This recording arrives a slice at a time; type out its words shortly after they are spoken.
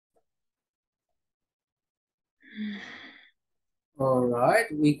All right,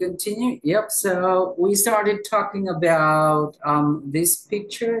 we continue. Yep, so we started talking about this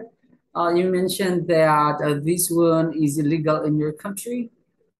picture. You mentioned that this one is illegal in your country.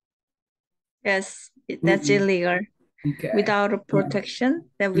 Yes, that's illegal. Okay. Without a protection,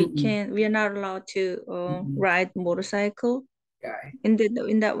 that Mm-mm. we are not allowed to ride motorcycle. Okay.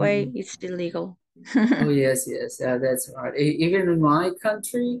 In that way, Mm-mm. it's illegal. Oh yes, yes, that's right. Even in my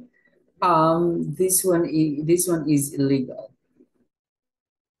country, this one is illegal.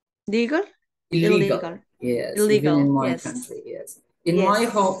 Legal? Illegal. Illegal. Yes, even in Illegal. my Yes. country, yes.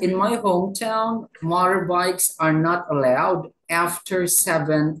 Yes. In my hometown, motorbikes are not allowed after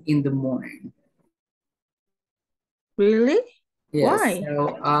 7 in the morning. Really? Yes, Why?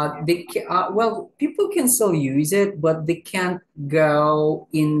 so well, people can still use it, but they can't go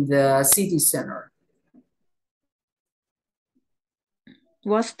in the city center.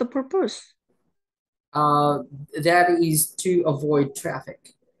 What's the purpose? Uh, that is to avoid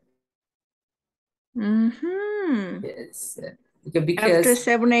traffic. Mm-hmm. Yes, After because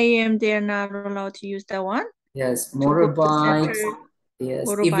 7 a.m., they are not allowed to use that one yes, to go to the center. motorbikes.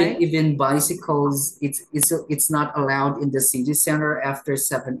 Yes, Motorbike. even bicycles. It's not allowed in the city center after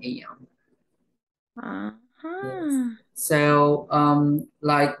 7 a.m. Yes. Uh-huh. So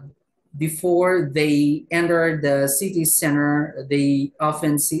like before they enter the city center, they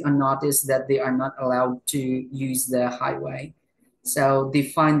often see a notice that they are not allowed to use the highway. So they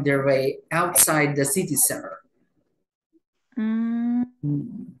find their way outside the city center. Mm.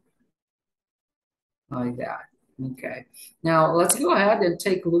 Hmm, like that. Okay. Now let's go ahead and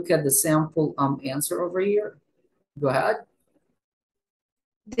take a look at the sample answer over here. Go ahead.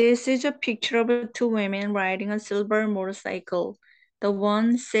 This is a picture of two women riding a silver motorcycle. The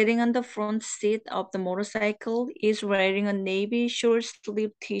one sitting on the front seat of the motorcycle is wearing a navy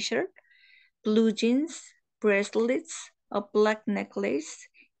short-sleeved t-shirt, blue jeans, bracelets, a black necklace,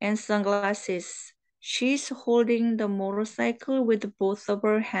 and sunglasses. She's holding the motorcycle with both of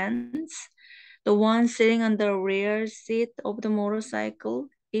her hands. The one sitting on the rear seat of the motorcycle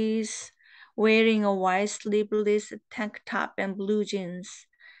is wearing a white sleeveless tank top and blue jeans.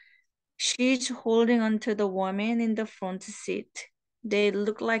 She's holding onto the woman in the front seat. They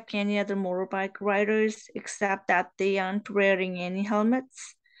look like any other motorbike riders, except that they aren't wearing any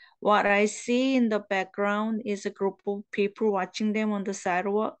helmets. What I see in the background is a group of people watching them on the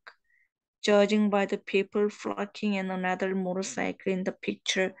sidewalk. Judging by the people flocking and another motorcycle in the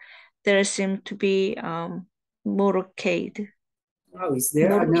picture, there seems to be motorcade. Oh, is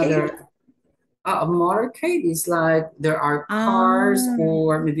there Motorcade? another? A motorcade is like there are cars Um,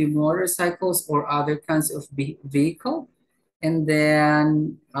 or maybe motorcycles or other kinds of vehicle, and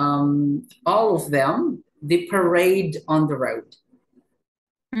then all of them they parade on the road.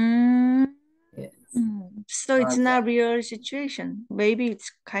 mm, Yes, so it's like not that. real situation. Maybe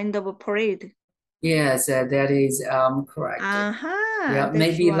it's kind of a parade. Yes, that is correct. Aha, Yeah,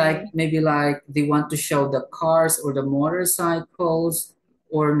 that's why. maybe like they want to show the cars or the motorcycles,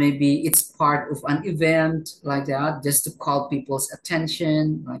 or maybe it's part of an event like that, just to call people's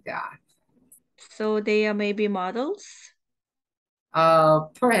attention like that. So they are maybe models.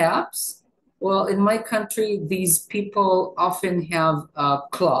 Perhaps. Well, in my country, these people often have a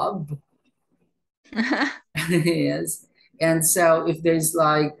club. Yes. And so if there's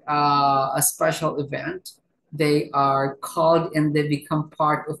like a special event, they are called and they become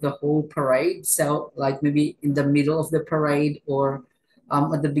part of the whole parade. So like maybe in the middle of the parade or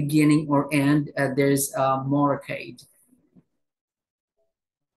at the beginning or end, there's a motorcade.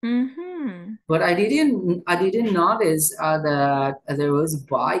 Mm-hmm. But I didn't notice that there was a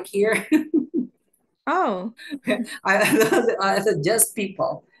bike here. Oh, I thought just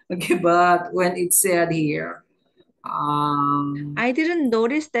people. Okay, but when it said here, I didn't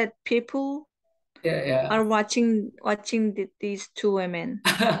notice that people yeah, are watching these two women.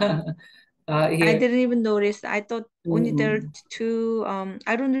 yeah. I Here, didn't even notice. I thought only there are mm, two.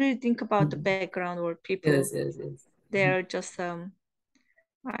 I don't really think about the mm, background or people. yes, yes, yes. They're just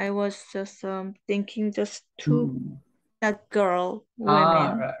I was just thinking just two, Mm. that girl,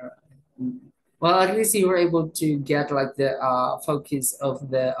 women. Right, right. Mm. Well, at least you were able to get like the focus of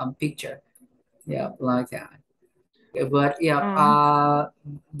the picture. Yeah, like that. Okay, but yeah, Um,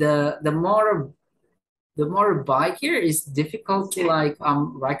 the motorbike here is difficult to like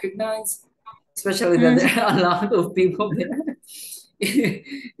recognize, especially that there mhm. are a lot of people there.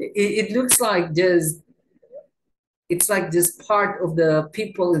 It looks like just it's like just part of the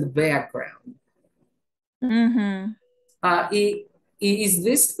people in the background. Mm-hmm. Uh, i- is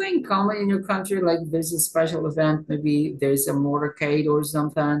this thing common in your country? Like there's a special event, maybe there's a motorcade or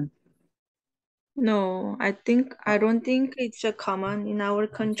something. No, I don't think it's a common in our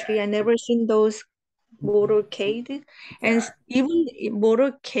country. Okay. I never seen those Mhm. motorcade, and Okay. even in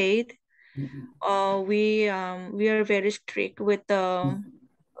motorcade, Mhm. we are very strict with the Mhm.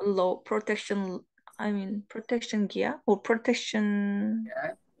 law protection. I mean protection gear or protection.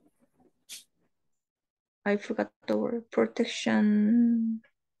 Okay. I forgot the word. Protection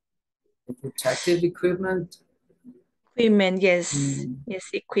The protective equipment. equipment. Yes, Mm. yes,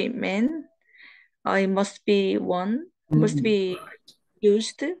 equipment. It must be one. Must Mm. be Right.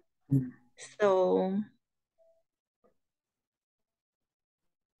 used. Mm. So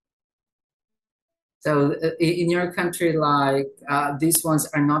So in your country, like these ones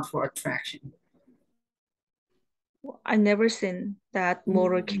are not for attraction. I never seen that Mm.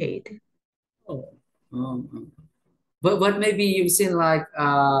 motorcade. Oh. Um, but maybe you've seen like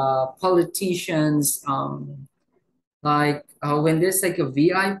politicians like when there's like a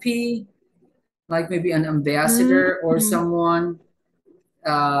VIP, like maybe an ambassador or Mm, someone.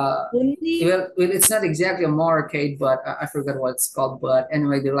 only Well, it's not exactly a motorcade, but I forgot what it's called. But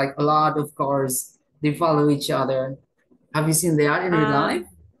anyway, there are like a lot of cars. They follow each other. Have you seen that in real uh life?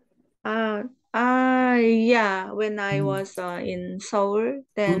 uh yeah, when I Mm, was in Seoul,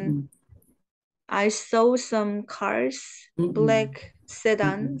 then mm-mm, I saw some cars, mm-mm, black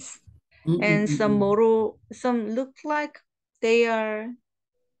mm-mm, sedans, mm-mm, and mm-mm, some look like they are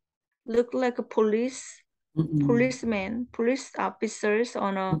look like a mm-mm, police officers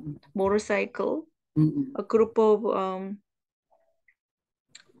on a mm-mm, motorcycle. mm-mm. A group of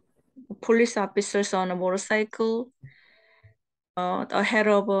police officers on a motorcycle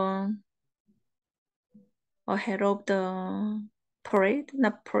ahead of the parade,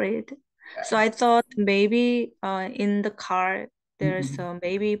 not parade. So I thought maybe in the car there's Mm-mm,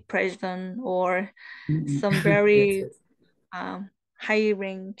 maybe president or mm-mm. some Yes, very yes. high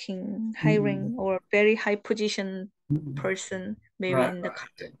Mm-mm, rank or very high position mm-mm. person maybe Right, in the car.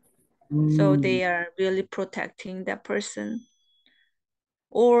 right. So Mm. they are really protecting that person.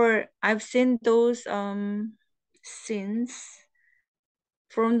 Or I've seen those scenes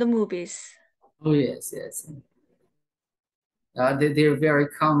from the movies. Oh, yes, yes. They're very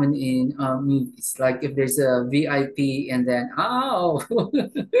common in movies. Like if there's a VIP and then, oh,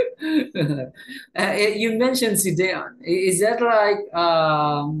 you mentioned sedan. Is that like,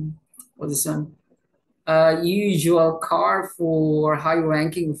 what is some usual car for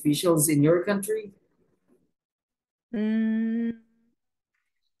high-ranking officials in your country? Mm,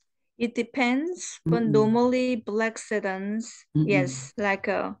 it depends, but Mm-mm, normally black sedans, mm-mm, yes, like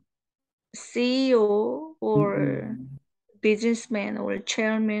a CEO or mm-mm, businessman or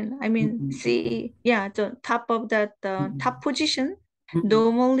chairman. I mean, mm-mm, CE, yeah, the top of that mm-mm, top position. mm-mm.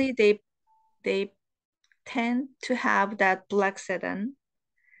 Normally, they tend to have that black sedan,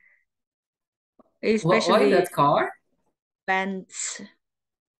 Why especially that car? bands.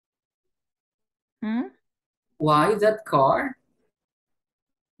 Hmm? Why that car?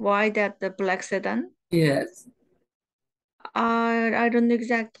 Why that the black sedan? Yes. I don't know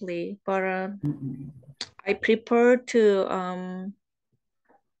exactly, but Mm-mm, I prefer to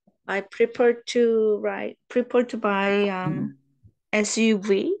prefer to buy mm-mm,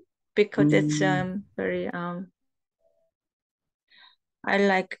 SUV because it's mm-mm, very I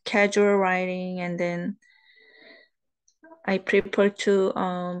like casual riding, and then I prefer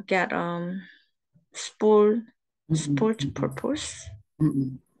to get sport mm-mm, sports mm-mm, purpose.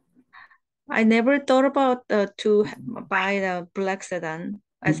 mm-mm. I never thought about buy the black sedan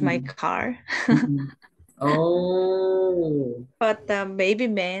as my Mm-mm, car, mm-mm. Oh. but maybe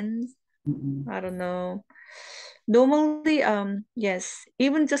men, Mm-mm, I don't know. Normally, yes,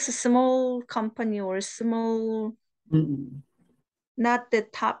 even just a small company or small, mm-mm, not the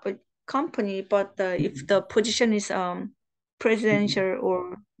top company, but if the position is mm-mm, presidential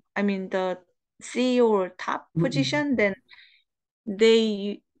or I mean the CEO or top mm-mm, position, then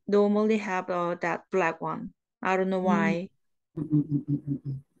they normally have that black one. I don't know mm-mm, why. mm-mm, mm-mm,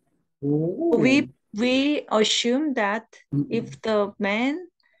 mm-mm. Oh. We assume that Mm-mm, if the man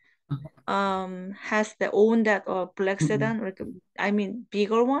has the own that black mm-mm, sedan, like I mean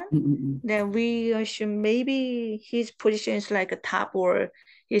bigger one, mm-mm. then we assume maybe his position is like a top or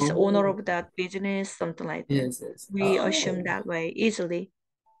he's owner Oh. of that business, something like that. Yes, yes. We assume Oh. that way easily.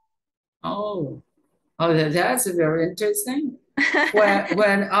 Oh. Oh, that's very interesting.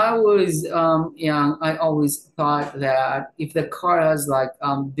 When I was young, I always thought that if the car has like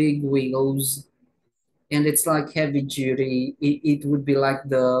big wheels and it's like heavy duty, it would be like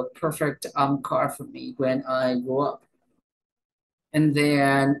the perfect car for me when I grew up. And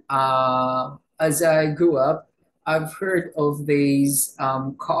then as I grew up, I've heard of these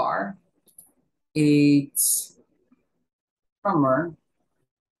car. It's Hummer,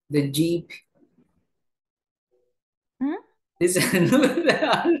 the Jeep. Hmm? This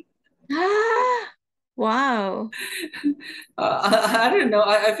Ah, wow. I don't know.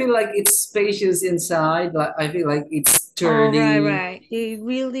 I feel like it's spacious inside. Like I feel like it's Oh, right, sturdy. right. It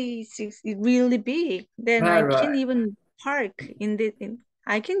really big. Then Right, I can't right. even park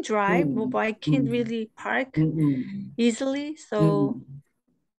I can drive, but Mm, I can't mm, really park mm, mm, easily. So,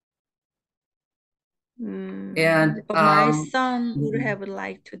 mm. And but my son would mm, have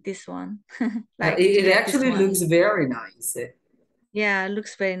liked this one, it, like to it get this actually one. looks very nice. Yeah,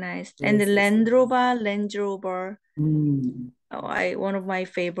 looks very nice. And the Yes, yes, yes. Land Rover, Mm, one of my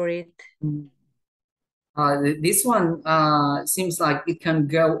favorite. mm. This one seems like it can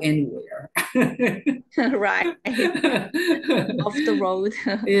go anywhere. Right, off the road.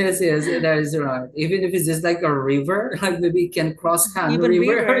 Yes, yes, that is right. Even if it's just like a river, like maybe it can cross Han Even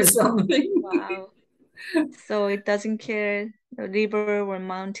River or river. something. Wow. So it doesn't care the river or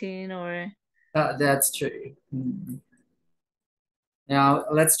mountain or That's true. Mm. Now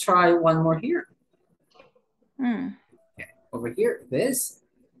let's try one more here. hmm. Okay, over here, this.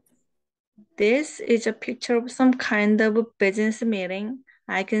 This is a picture of some kind of business meeting.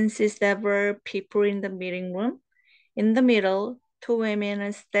 I can see several people in the meeting room. In the middle, two women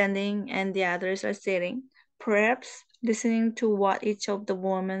are standing and the others are sitting, perhaps listening to what each of the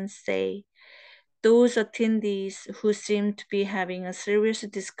women say. Those attendees who seem to be having a serious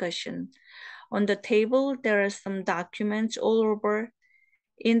discussion. On the table, there are some documents all over.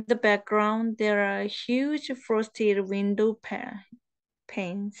 In the background, there are huge frosted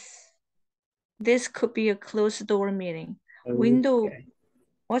panes. This could be a closed door meeting. Window, Okay.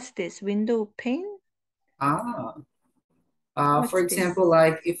 what's this? Window pane? Ah. For What's this? example,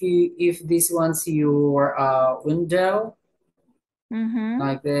 like if this one's your window, Mm-hmm.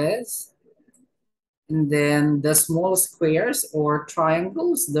 like this, and then the small squares or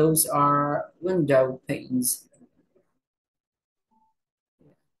triangles, those are window panes.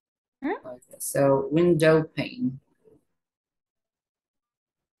 Like this. So window pane,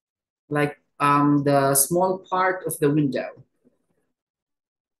 like the small part of the window.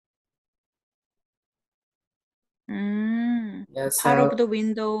 Yeah, Part of so the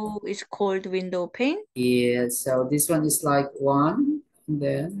window is called window pane. yeah, so this one is like one, and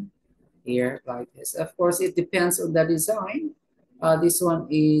then here like this. Of course, it depends on the design. This one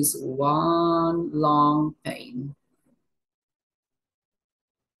is one long pane.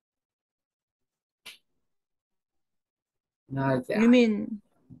 Like You that. mean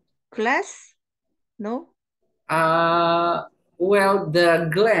glass? No? Uh, well, the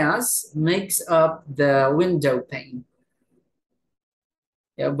glass makes up the window pane.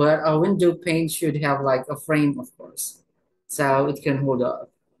 Yeah, but a window pane should have like a frame, of course, so it can hold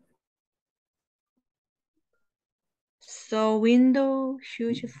up. So window,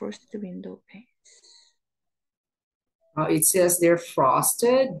 huge frosted window panes. It says they're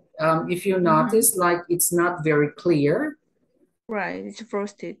frosted. If you Mm-hmm. notice, like it's not very clear. Right, it's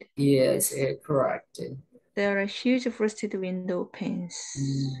frosted. Yes, Yes. correct. There are huge frosted window panes.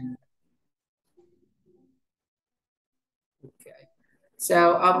 Mm, okay.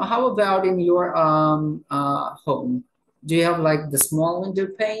 So, how about in your home? Do you have like the small window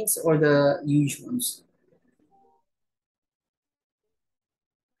panes or the huge ones?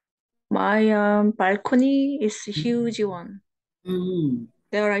 My balcony is a huge one. Mm-hmm.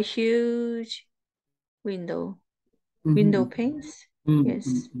 There are huge window Mm-hmm. window panes. Yes.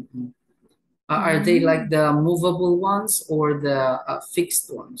 Mm-hmm. Are they like Mm. the movable ones or the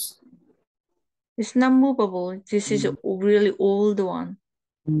fixed ones? It's not movable. This is a really old one.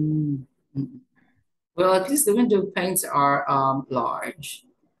 Mm-hmm. Well, at least the window panes are large,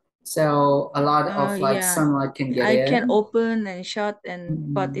 so a lot of like Yeah. sunlight can get I can in. open and shut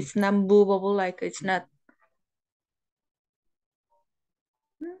but Mm-hmm. it's not movable like it's not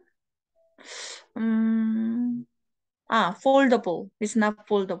um foldable. It's not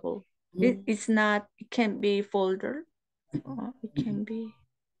foldable. It's not it can be folder. It can be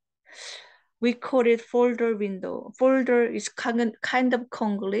we call it folder window. Folder is kind of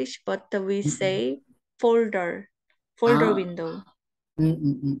Konglish, but we Mm-hmm. say folder, folder Ah. window.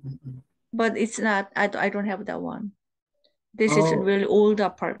 Mm-hmm. But it's not, I don't have that one. This is a Oh. really old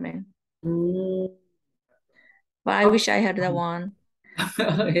apartment, Mm. but I Oh. wish I had that one.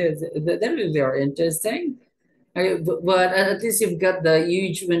 Yes, that would be very interesting. But at least you've got the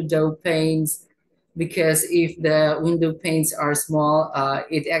huge window panes because if the window panes are small,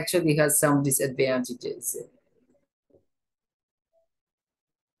 it actually has some disadvantages.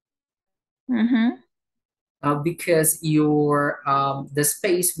 Mm-hmm. because the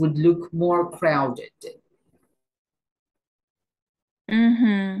space would look more crowded.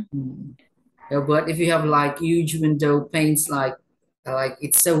 Mm-hmm. But if you have like huge window panes, like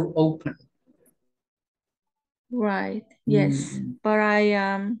it's so open. Right. Yes. But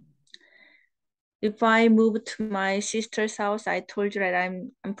if I move to my sister's house, I told you that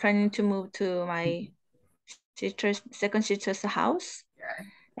I'm planning to move to my second sister's house. Okay.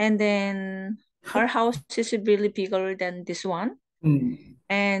 And then her house is really bigger than this one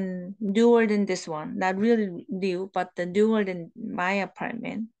and newer than this one. Not really new, but the newer than my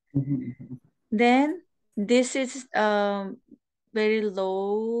apartment. Then this is very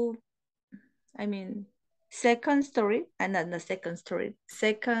low, I mean, second story, and not the second story,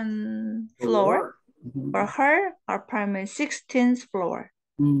 second floor. For her apartment, 16th floor.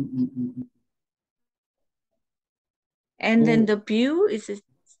 And then the view is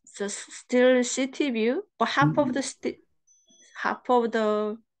just still city view, but half of the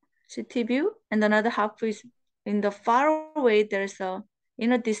city view, and another half is in the far away. There's a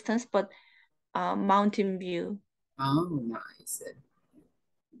in a distance, but mountain view. Oh, nice.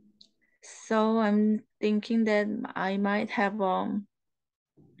 So I'm thinking that I might have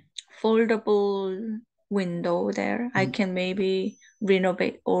foldable window there. I can maybe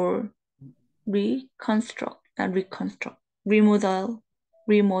renovate or remodel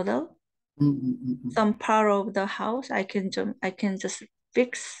some part of the house. I can just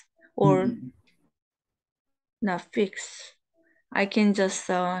fix or not fix. I can just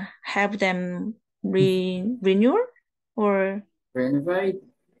have them renew or renovate.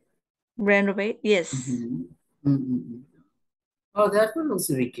 Yes. Oh, that would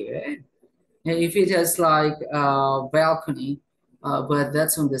also be good. And if it has like a balcony, but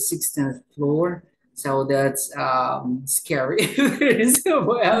that's on the 16th floor, so that's scary. There is a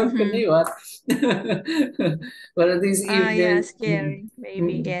balcony, what? But at least if Yeah, there, scary.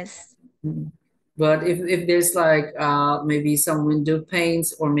 Maybe yes. but if there's like maybe some window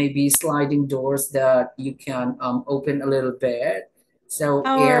panes or maybe sliding doors that you can open a little bit, so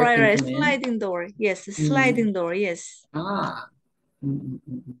Oh, air can right. come in. Sliding door. Yes, Mm. sliding door. Yes. Ah.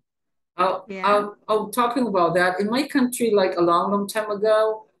 Yeah. Talking about that, in my country, like a long, long time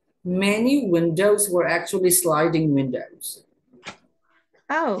ago, many windows were actually sliding windows.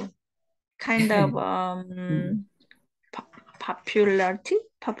 Oh, kind of po- popularity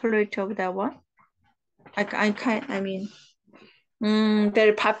of that one. I mean,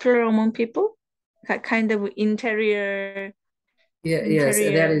 very popular among people. Kind of Yeah, yes,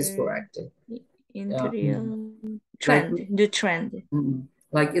 that is interior, correct. Yeah. interior Like, trend, new trend.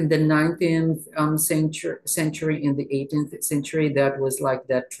 like in the 19th century, in the 18th century, that was like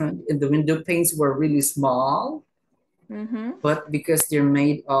that trend. And the window panes were really small, but because they're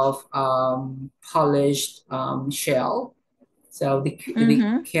made of polished shell, so they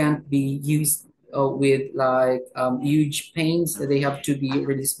can't be used with like huge panes. They have to be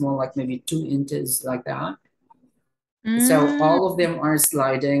really small, like maybe 2 inches, like that. So all of them are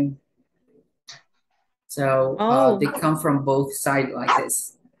sliding. So Oh, they come from both sides like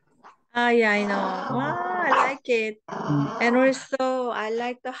this. yeah, I know. Wow, I like it. And also, I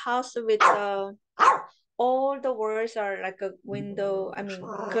like the house with all the walls are like a window. I mean,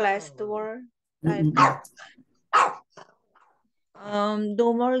 glass door. Like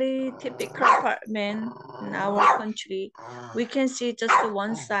normally typical apartment in our country, we can see just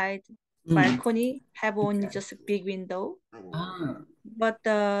one side balcony, have only Okay. just a big window. Ah. But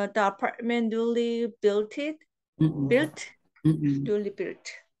the apartment built, newly built.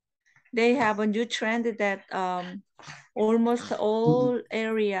 They have a new trend that almost all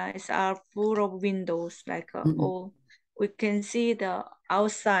areas are full of windows. Like all, we can see the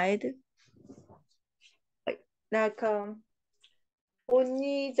outside, like like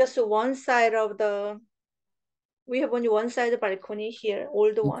only just one side of the. We have only one side balcony here,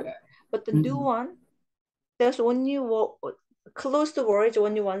 old one, Okay. but the new one there's only closed door is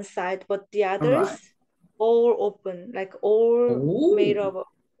only one side, but the All others right. all open, like all made Oh.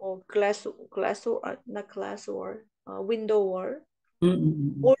 of glass or not glass or window or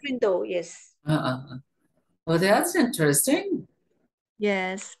Mm-mm. all window. Yes, Uh-uh. Oh, that's interesting.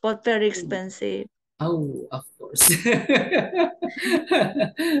 yes, but very expensive. Oh, of course.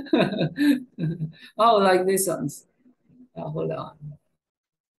 Oh, like this ones. Hold on.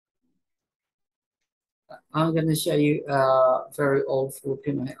 I'm gonna show you a very old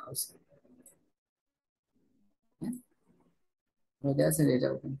Filipino house. Why doesn't it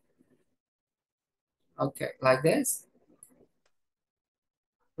open? Okay, like this.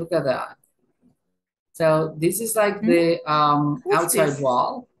 Look at that. So this is like Hmm? the What's outside this?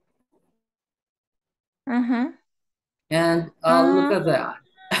 wall. Uh-huh. And look Uh, at that.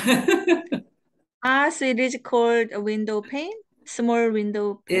 so it is called a window pane, small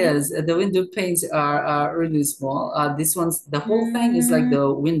window pane. Yes, the window panes are really small. This one's the whole thing is like Mm,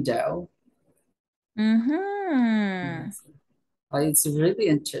 the window. mm-hmm. Yes. It's really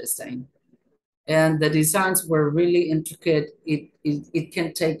interesting. And the designs were really intricate. It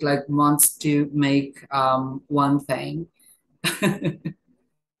can take like months to make one thing.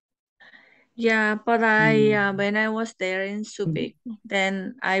 Yeah, but Mm, when I was there in mm, Subic,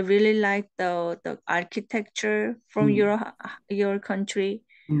 then I really liked the architecture from mm, your country.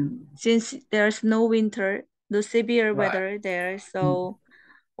 mm. Since there's no winter, the severe Right. weather there, Mm, so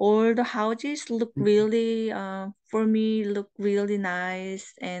all the houses look mm, really, for me, look really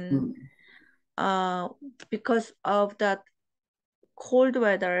nice. And mm, uh, because of that cold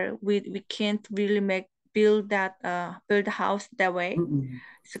weather, we can't really build a house that way. mm,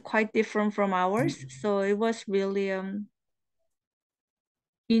 It's quite different from ours. mm, So it was really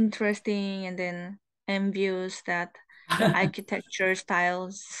interesting, and then envious that the mm. architecture style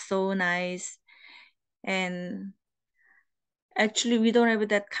is so nice. And actually, we don't have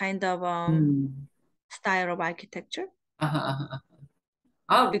that kind of Mm. style of architecture Uh-huh, uh-huh.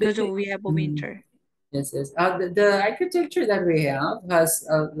 Ah, because of we have a mm. winter. Yes, yes. The architecture that we have has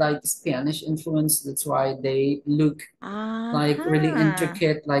like Spanish influence. That's why they look like really Uh-huh.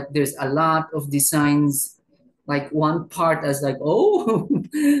 intricate. Like there's a lot of designs. Like one part as like, oh,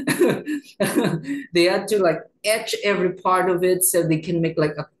 they had to like etch every part of it so they can make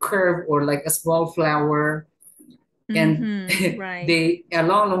like a curve or like a small flower. And Mm-hmm. Right. they a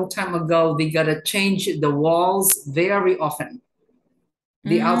long, long time ago they gotta change the walls very often,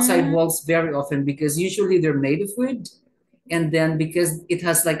 the outside Mm, walls very often because usually they're made of wood, and then because it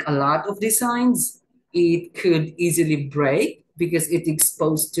has like a lot of designs, it could easily break because it's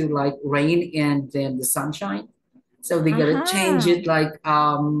exposed to like rain and then the sunshine, so they gotta change uh-huh. it like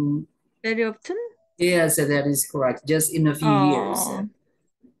Very often? yeah, so that is correct, just in a few years. Oh.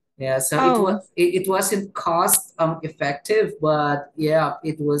 Yeah, so Oh. it wasn't cost effective, but yeah,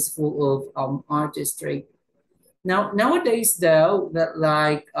 it was full of artistry. Now, nowadays, though, that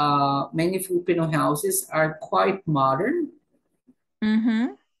like many Filipino houses are quite modern.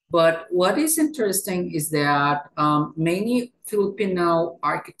 Mm-hmm. But what is interesting is that many Filipino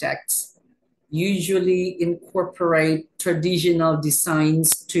architects usually incorporate traditional designs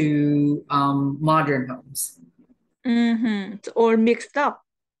to modern homes. Mm-hmm. It's all mixed up.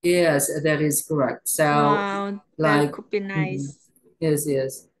 Yes, that is correct. So, Wow, that like, could be mhm. nice. Yes,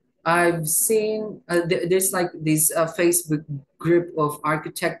 yes. I've seen there's like this Facebook group of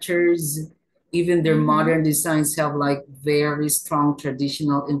architectures. Even their Mm-hmm. modern designs have like very strong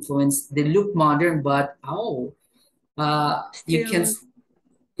traditional influence. They look modern, but oh, you can, Still.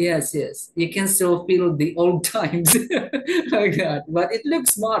 yes, yes, you can still feel the old times like that, but it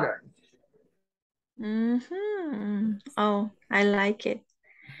looks modern. Mm-hmm. Oh, I like it.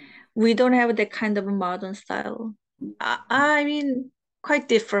 We don't have that kind of modern style. I mean, quite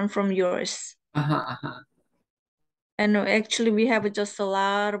different from yours. Uh-huh, uh-huh. And actually, we have just a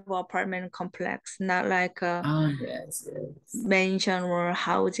lot of apartment complex, not like a Ah, yes, yes. mansion or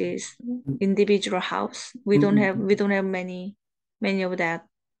houses, Mm, individual house. mm, mm, We mm. don't have many of that.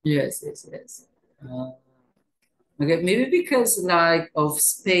 Yes, yes, yes. Uh, Okay, maybe because like of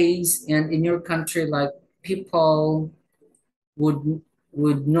space and in your country, like people would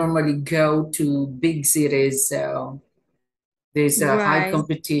would normally go to big cities, so there's a high Right.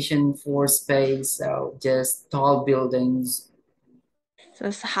 competition for space, so just tall buildings.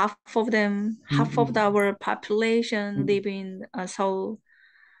 Just half of Mm-mm, our population mm-mm. live in Seoul,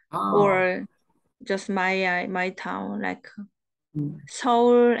 Oh, or just my town, like mm,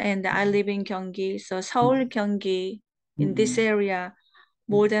 Seoul, and I live in Gyeonggi. So mm, Seoul, Gyeonggi, in this mm, area,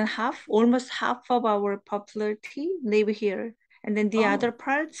 more mm. than half, almost half of our popularity live here. And then the other Oh,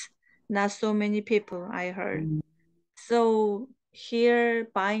 parts, not so many people, I heard. mm, So here,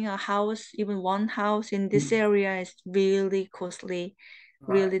 buying a house, even one house in this mm. area is really costly,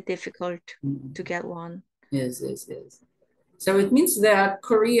 Right. really difficult Mm. to get one. Yes, yes, yes. So it means that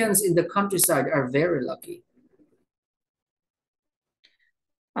Koreans in the countryside are very lucky.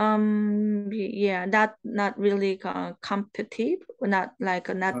 Yeah, not really competitive, not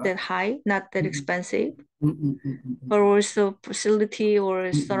Right. that high, not that Mm-mm, expensive, mm-mm, mm-mm, mm-mm, but also facility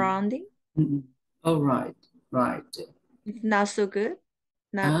or mm-mm, surrounding, mm-mm. Oh, right, right. it's not so good.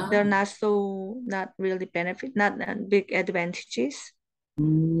 Not Ah, they're not so not really benefit, not big advantages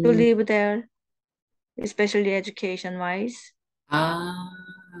to mm, live there, especially education wise. ah,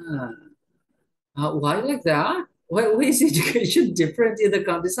 why like that? Why is education different in the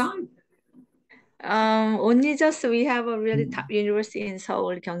countryside? Only just we have a really top university in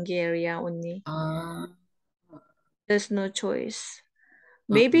Seoul, Gyeonggi area only. Uh, There's no choice.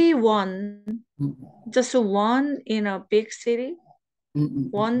 uh, Maybe one, mm, just one in a big city, mm,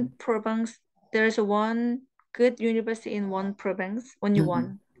 mm, one province. There's one good university in one province, only mm, mm.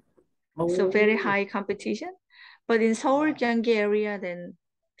 one. So very Oh, high competition. But in Seoul, Gyeonggi area, then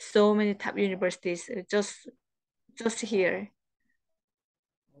so many top universities just here.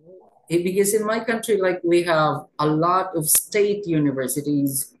 because in my country, like we have a lot of state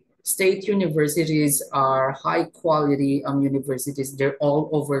universities. State universities are high quality universities. They're all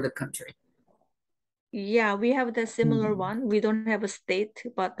over the country. Yeah, we have the similar Mm, one. We don't have a state,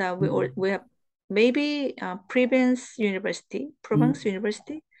 but mm, we have maybe province mm,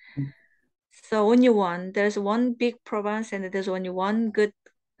 university. mm. So only one. There's one big province and there's only one good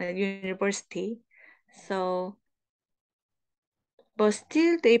university. So, but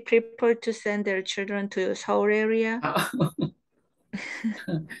still they prefer to send their children to Seoul area.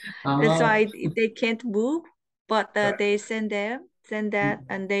 That's Ah, why they can't move, but right. they send that,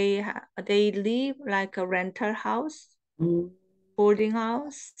 and they live like a rental house, Mm. boarding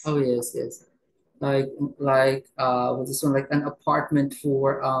house. Oh yes, yes. Like what's this one? Like an apartment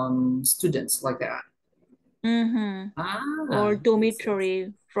for students like that. Mm-hmm. Ah, Or yes, yes.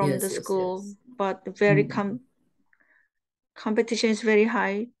 dormitory from Yes, the yes, school, yes. but very Mm. competition is very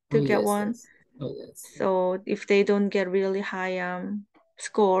high Oh to get yes, one. yes. Oh yes. So if they don't get really high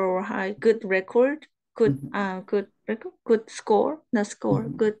score or high good record, Mhm, good score, not score,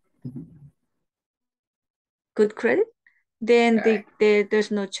 mhm, good mhm. good credit, then Right.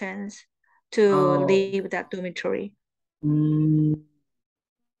 there's no chance to Oh. leave that dormitory. Mm,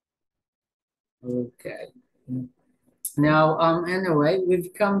 okay. Mm. Now, anyway,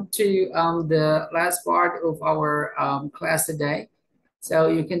 we've come to the last part of our class today. So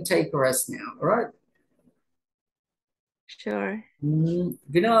you can take a rest now. All right. Sure.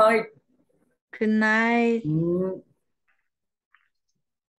 Good night. Good night.